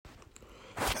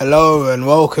Hello and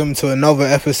welcome to another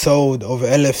episode of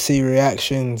LFC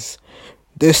Reactions.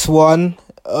 This one,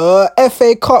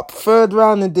 FA Cup third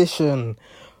round edition.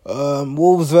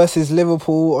 Wolves versus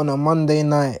Liverpool on a Monday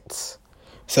night.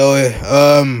 So,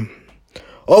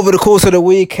 over the course of the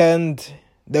weekend,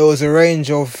 there was a range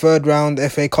of third round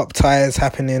FA Cup ties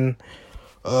happening.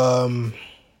 And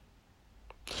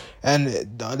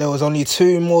there was only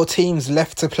two more teams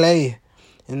left to play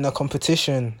in the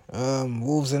competition.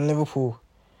 Wolves and Liverpool.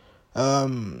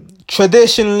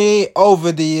 Traditionally,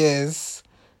 over the years,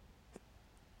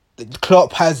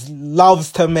 Klopp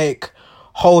loves to make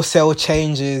wholesale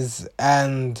changes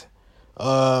and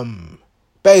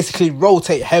basically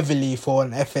rotate heavily for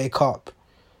an FA Cup.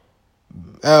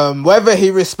 Whether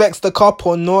he respects the cup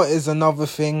or not is another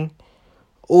thing.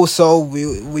 Also,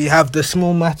 we have the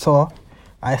small matter,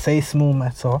 I say small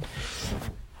matter,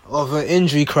 of an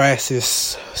injury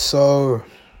crisis. So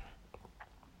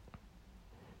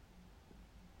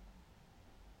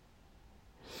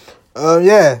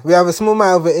we have a small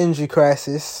matter of an injury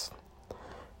crisis.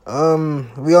 We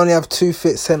only have 2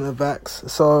 fit centre-backs,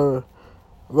 so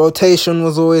rotation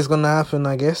was always going to happen,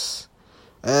 I guess.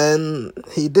 And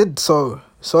he did so.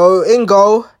 So in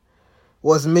goal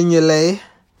was Mignolet.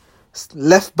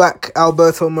 Left back,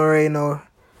 Alberto Moreno.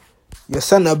 Your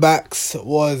centre-backs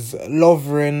was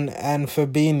Lovren and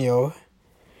Fabinho.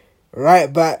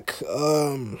 Right back,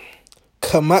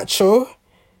 Camacho.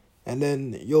 And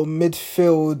then your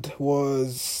midfield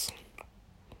was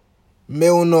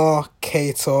Milner,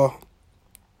 Keita.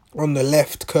 On the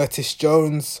left, Curtis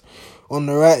Jones. On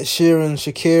the right, Sheeran,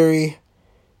 Shaqiri.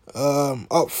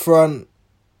 Up front,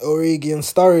 Origi and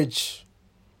Sturridge.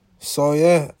 So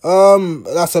yeah,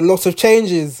 that's a lot of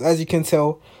changes, as you can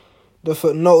tell.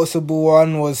 The noticeable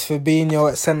one was Fabinho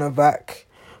at centre back,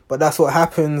 but that's what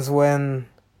happens when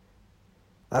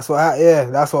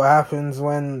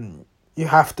you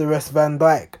have to rest Van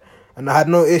Dijk. And I had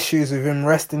no issues with him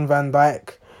resting Van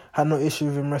Dijk. Had no issue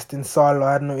with him resting Salah.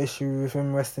 I had no issue with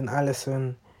him resting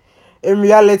Alisson. In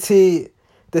reality,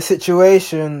 the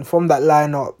situation from that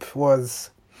lineup was,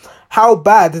 how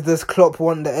bad does Klopp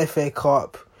want the FA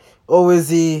Cup? Or is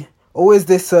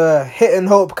this hit and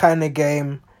hope kind of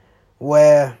game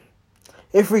where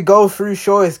if we go through,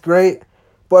 sure, it's great,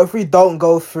 but if we don't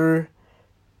go through,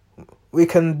 we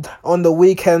can, on the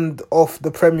weekend of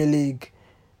the Premier League,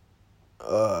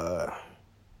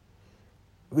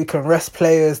 we can rest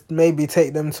players, maybe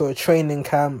take them to a training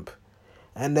camp,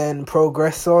 and then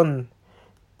progress on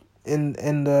in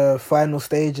the final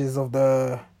stages of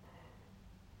the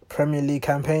Premier League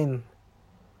campaign.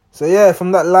 So yeah,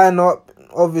 from that lineup,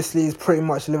 obviously it's pretty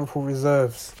much Liverpool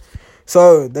reserves.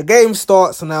 So the game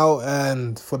starts now,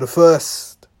 and for the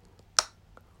first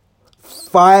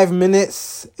 5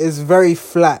 minutes is very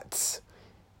flat.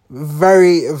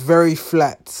 Very, very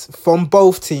flat from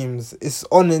both teams. It's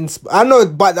I know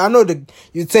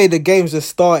you'd say the game's just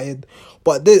started,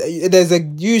 but there's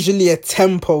usually a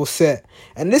tempo set.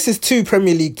 And this is 2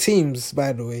 Premier League teams,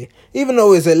 by the way. Even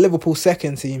though it's a Liverpool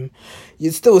second team,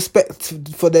 you'd still expect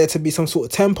for there to be some sort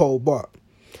of tempo, but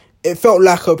it felt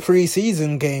like a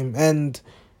pre-season game, and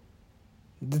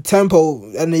the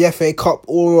tempo and the FA Cup,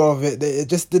 all of it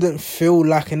just didn't feel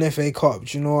like an FA Cup.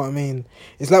 Do you know what I mean?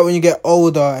 It's like when you get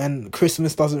older and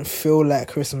Christmas doesn't feel like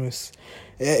Christmas.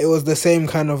 It was the same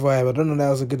kind of vibe. I don't know if that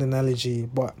was a good analogy,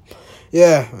 but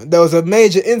yeah, there was a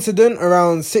major incident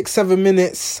around 6-7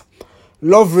 minutes.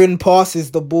 Lovren passes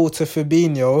the ball to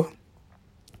Fabinho,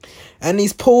 and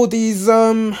he's pulled his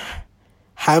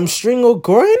hamstring or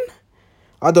groin.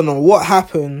 I don't know what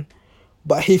happened,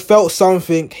 but he felt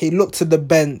something. He looked to the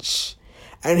bench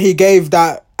and he gave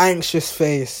that anxious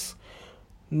face.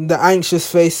 The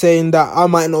anxious face saying that I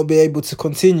might not be able to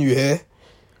continue here.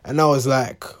 And I was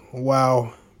like,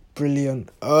 wow, brilliant.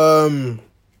 Yeah,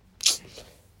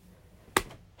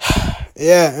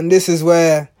 and this is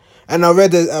where, and I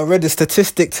read a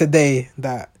statistic today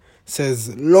that says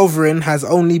Lovren has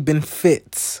only been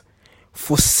fit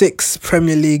for 6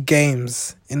 Premier League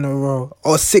games in a row,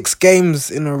 or 6 games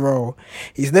in a row.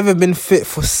 He's never been fit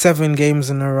for 7 games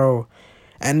in a row.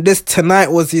 And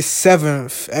tonight was his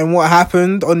 7th. And what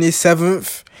happened on his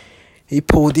 7th? He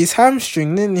pulled his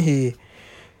hamstring, didn't he?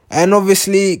 And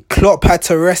obviously, Klopp had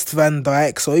to rest Van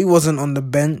Dijk, so he wasn't on the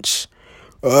bench.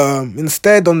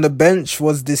 Instead, on the bench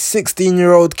was this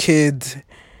 16-year-old kid.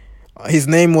 His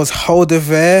name was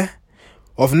Alderweireld.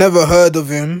 I've never heard of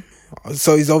him.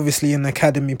 So he's obviously an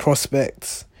academy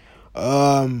prospect.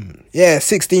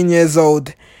 16 years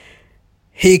old.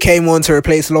 He came on to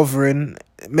replace Lovren,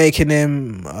 making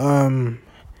him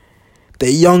the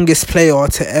youngest player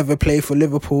to ever play for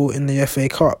Liverpool in the FA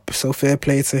Cup. So fair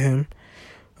play to him.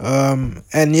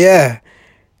 And yeah,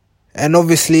 and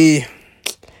obviously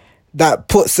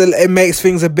it makes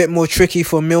things a bit more tricky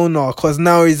for Milner, because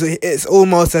now it's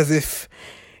almost as if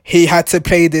he had to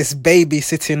play this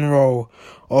babysitting role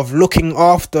of looking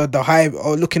after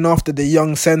the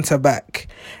young centre back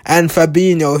and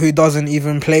Fabinho, who doesn't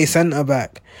even play centre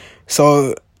back.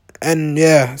 So, and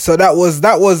yeah, so that was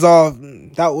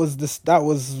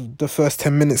the first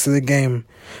 10 minutes of the game.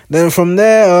 Then from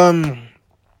there,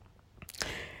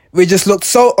 we just looked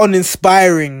so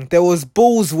uninspiring. There was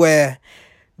balls where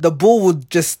the ball would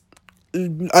just,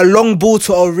 a long ball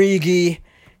to Origi,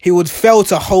 he would fail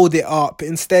to hold it up.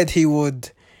 Instead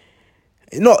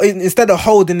of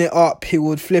holding it up, he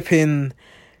would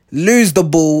lose the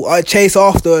ball, chase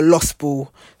after a lost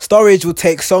ball. Sturridge would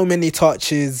take so many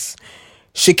touches.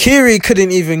 Shaqiri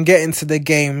couldn't even get into the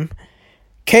game.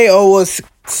 Kato was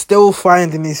still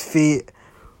finding his feet.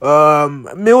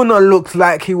 Milner looked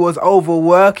like he was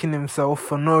overworking himself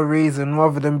for no reason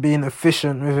rather than being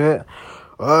efficient with it.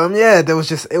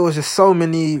 It was just so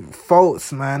many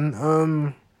faults,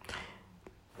 man.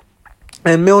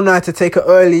 And Milner had to take an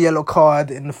early yellow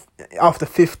card after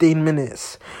 15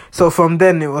 minutes. So from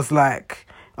then it was like,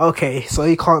 okay, so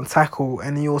he can't tackle,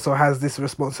 and he also has this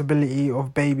responsibility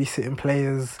of babysitting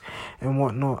players and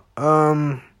whatnot.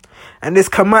 And this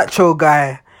Camacho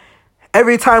guy,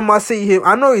 every time I see him,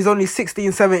 I know he's only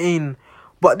 16, 17,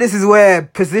 but this is where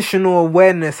positional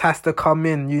awareness has to come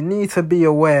in. You need to be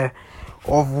aware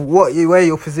of where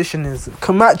your position is.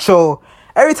 Camacho,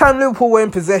 every time Liverpool were in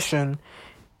possession,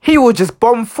 he would just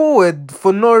bomb forward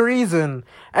for no reason.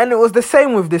 And it was the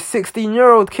same with this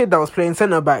 16-year-old kid that was playing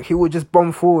centre-back. He would just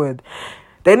bomb forward.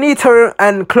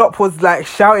 And Klopp was like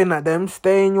shouting at them,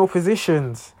 stay in your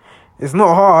positions. It's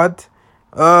not hard.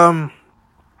 But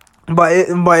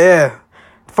yeah,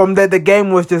 from there the game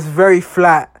was just very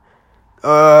flat.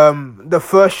 The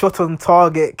first shot on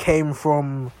target came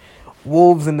from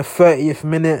Wolves in the 30th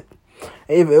minute.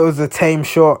 It was a tame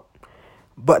shot.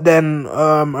 But then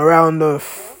around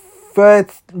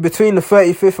between the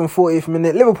 35th and 40th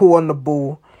minute, Liverpool won the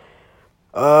ball.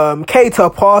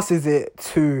 Keita passes it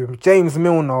to James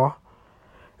Milner.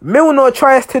 Milner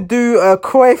tries to do a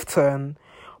Cruyff turn,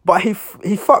 but he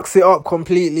fucks it up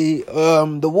completely.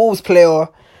 The Wolves player,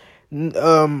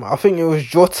 I think it was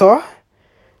Jota.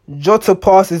 Jota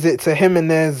passes it to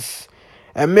Jimenez,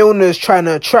 and Milner's trying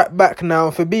to track back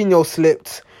now. Fabinho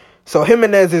slipped. So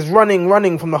Jimenez is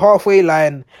running from the halfway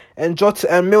line, and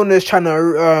Milner's trying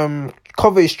to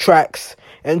cover his tracks,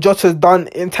 and Jota's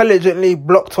intelligently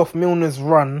blocked off Milner's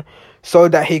run so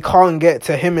that he can't get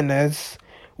to Jimenez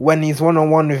when he's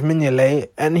one-on-one with Mignolet,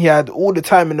 and he had all the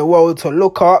time in the world to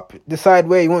look up, decide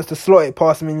where he wants to slot it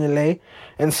past Mignolet,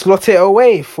 and slot it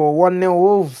away for 1-0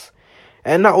 Wolves.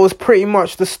 And that was pretty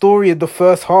much the story of the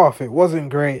first half. It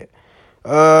wasn't great.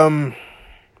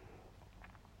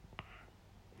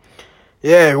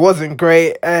 Yeah, it wasn't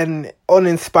great and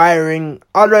uninspiring.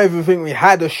 I don't even think we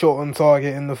had a shot on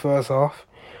target in the first half.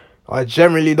 I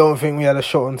generally don't think we had a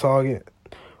shot on target.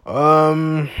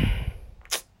 So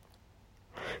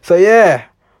yeah,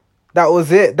 that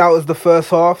was it. That was the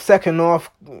first half. Second half,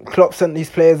 Klopp sent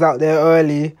these players out there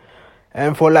early,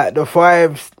 and for the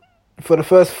first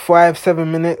 5-7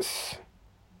 minutes,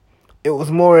 it was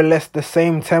more or less the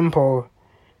same tempo.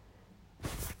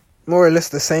 More or less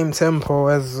the same tempo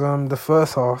as the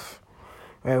first half,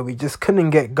 where we just couldn't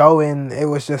get going. It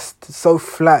was just so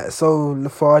flat, so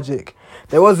lethargic.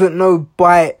 There wasn't no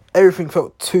bite. Everything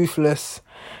felt toothless.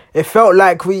 It felt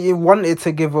like we wanted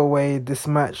to give away this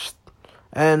match,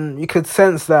 and you could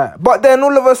sense that. But then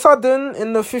all of a sudden,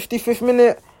 in the 55th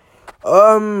minute,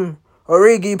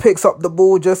 Origi picks up the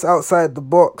ball just outside the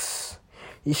box.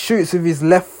 He shoots with his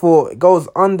left foot. It goes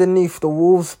underneath the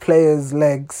Wolves player's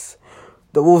legs.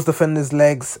 The Wolves defender's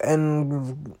legs,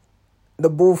 and the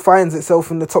ball finds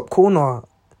itself in the top corner.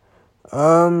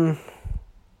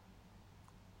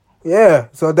 Yeah,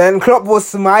 so then Klopp was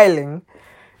smiling.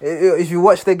 If you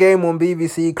watch the game on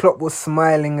BBC, Klopp was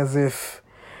smiling as if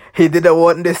he didn't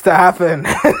want this to happen.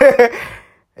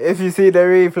 If you see the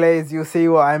replays, you'll see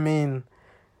what I mean.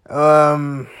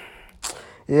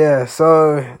 Yeah,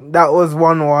 so that was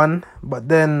 1-1, but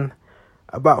then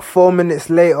about 4 minutes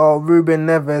later, Ruben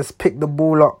Neves picked the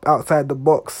ball up outside the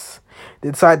box.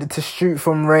 They decided to shoot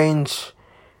from range.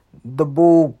 The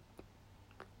ball,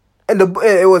 and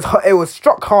it was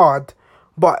struck hard,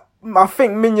 but I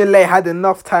think Mignolet had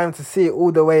enough time to see it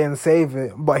all the way and save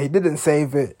it, but he didn't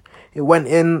save it. It went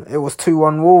in. It was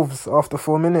 2-1 Wolves after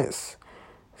 4 minutes.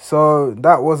 So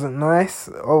that wasn't nice.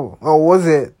 Or was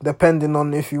it? Depending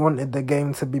on if you wanted the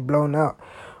game to be blown out,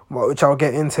 which I'll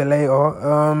get into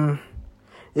later.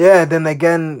 yeah, then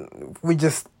again,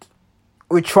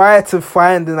 we tried to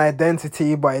find an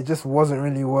identity, but it just wasn't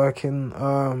really working.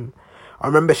 I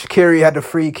remember Shaqiri had a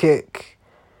free kick,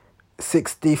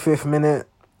 65th minute.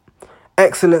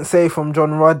 Excellent save from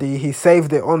John Ruddy. He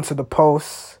saved it onto the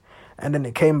post, and then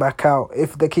it came back out.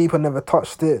 If the keeper never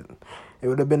touched it, it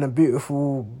would have been a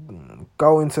beautiful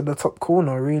goal into the top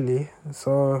corner, really.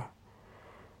 So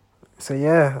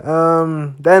yeah.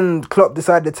 Then Klopp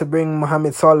decided to bring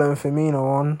Mohamed Salah and Firmino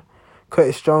on.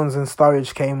 Curtis Jones and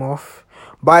Sturridge came off.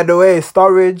 By the way,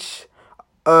 Sturridge,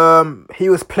 he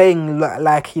was playing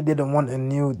like he didn't want a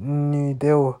new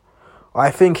deal.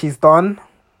 I think he's done.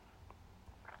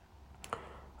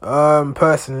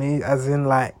 Personally, as in,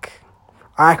 like,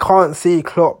 I can't see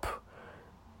Klopp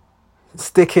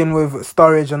sticking with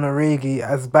Sturridge and Origi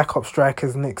as backup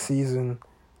strikers next season.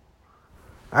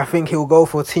 I think he'll go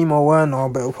for Timo Werner,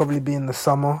 but it'll probably be in the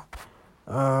summer.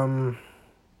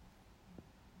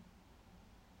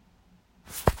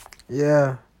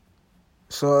 Yeah.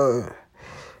 So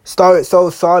Salah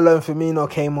and Firmino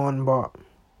came on, but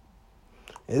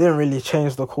it didn't really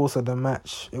change the course of the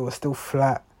match. It was still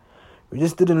flat. We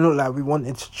just didn't look like we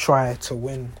wanted to try to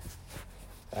win.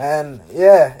 And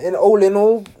yeah, in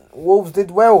all, Wolves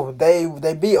did well. They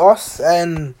beat us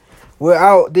and we're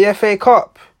out the FA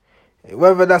Cup.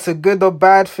 Whether that's a good or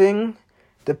bad thing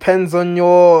depends on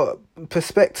your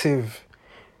perspective.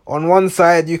 On one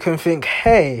side, you can think,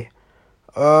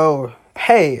 well,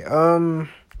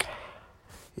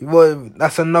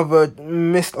 that's another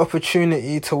missed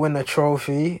opportunity to win a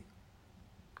trophy.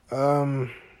 On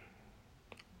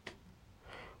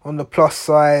the plus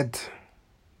side,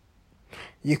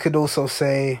 you could also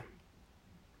say,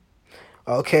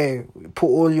 okay, put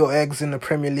all your eggs in the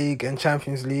Premier League and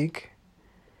Champions League.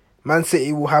 Man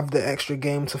City will have the extra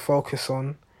game to focus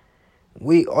on.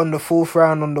 On the fourth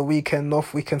round on the weekend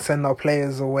off, we can send our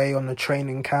players away on a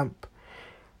training camp.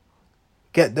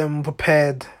 Get them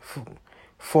prepared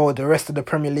for the rest of the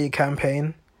Premier League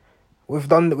campaign. We've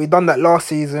done that last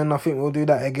season. I think we'll do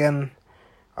that again.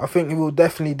 I think we will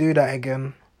definitely do that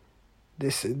again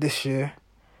this year.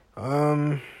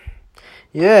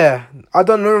 Yeah, I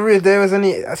don't know if there was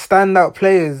any standout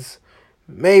players.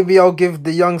 Maybe I'll give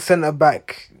the young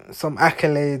centre-back some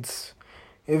accolades.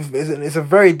 It's a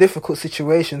very difficult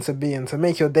situation to be in, to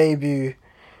make your debut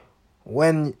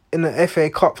when in an FA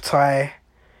Cup tie,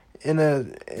 in a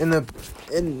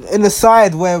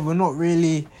side where we're not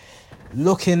really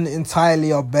looking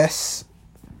entirely our best.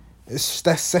 It's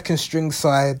that second string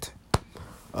side.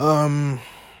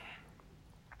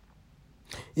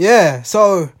 Yeah,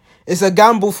 so it's a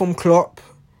gamble from Klopp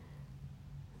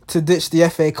to ditch the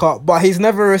FA Cup, but he's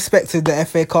never respected the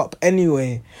FA Cup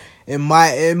anyway, in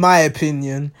my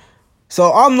opinion.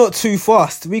 So I'm not too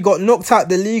fussed. We got knocked out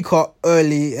the League Cup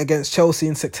early against Chelsea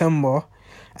in September,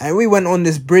 and we went on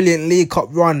this brilliant League Cup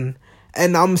run,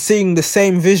 and I'm seeing the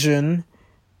same vision.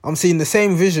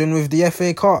 with the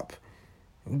FA Cup.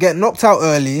 Get knocked out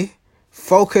early,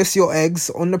 focus your eggs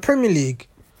on the Premier League,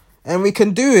 and we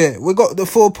can do it. We got the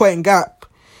 4-point gap.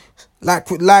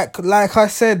 Like I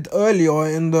said earlier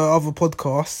in the other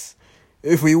podcasts,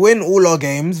 if we win all our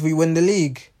games, we win the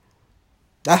league.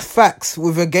 That's facts,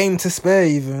 with a game to spare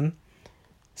even.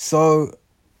 So,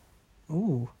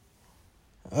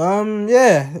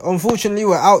 yeah. Unfortunately,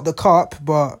 we're out the cup,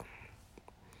 but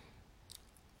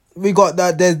we got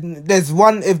that. There's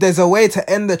one. If there's a way to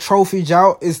end the trophy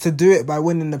drought, is to do it by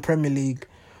winning the Premier League,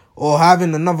 or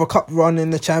having another cup run in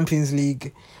the Champions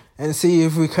League, and see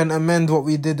if we can amend what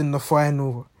we did in the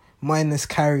final, minus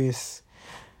Karius.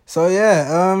 So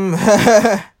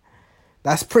yeah,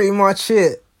 that's pretty much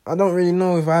it. I don't really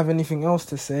know if I have anything else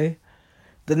to say.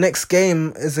 The next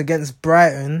game is against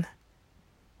Brighton.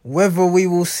 Whether we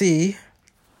will see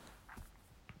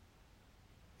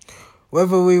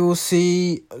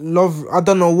Love, I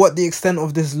don't know what the extent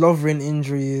of this Lovren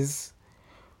injury is,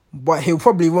 but he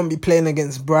probably won't be playing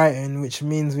against Brighton, which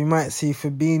means we might see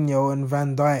Fabinho and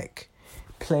Van Dijk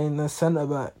playing the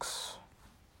centre-backs.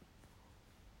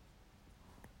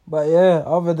 But yeah,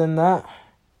 other than that,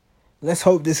 let's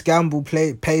hope this gamble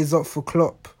pays off for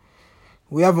Klopp.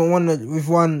 We've won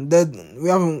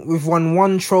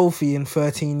one trophy in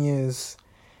 13 years.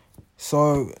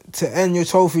 So to end your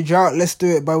trophy drought, let's do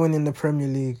it by winning the Premier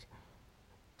League.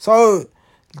 So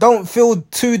don't feel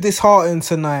too disheartened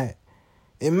tonight.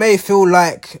 It may feel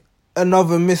like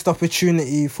another missed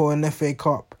opportunity for an FA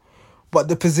Cup, but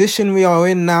the position we are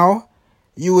in now,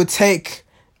 you would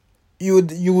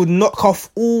knock off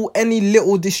any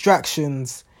little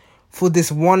distractions for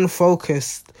this one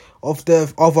focus of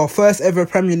our first ever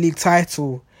Premier League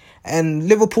title And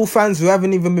Liverpool fans who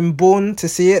haven't even been born to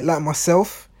see it, like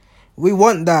myself, we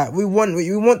want that. We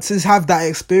want to have that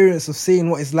experience of seeing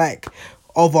what it's like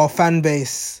of our fan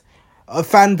base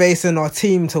and our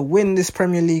team to win this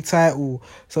Premier League title.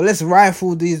 So let's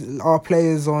rifle our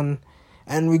players on,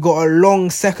 and we got a long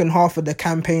second half of the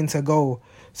campaign to go.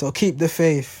 So keep the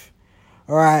faith.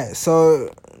 All right, so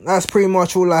that's pretty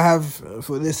much all I have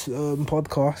for this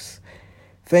podcast.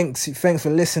 Thanks for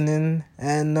listening,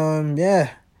 and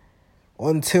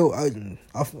until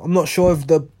I'm not sure if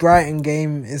the Brighton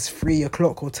game is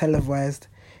 3:00 or televised.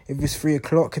 If it's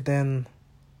 3:00, then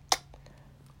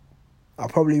I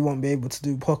probably won't be able to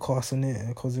do podcasts on it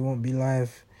because it won't be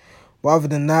live. But other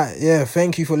than that,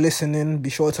 thank you for listening. Be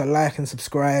sure to like and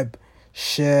subscribe,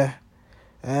 share,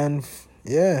 and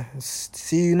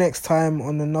see you next time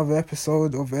on another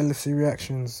episode of LFC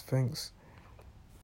Reactions. Thanks.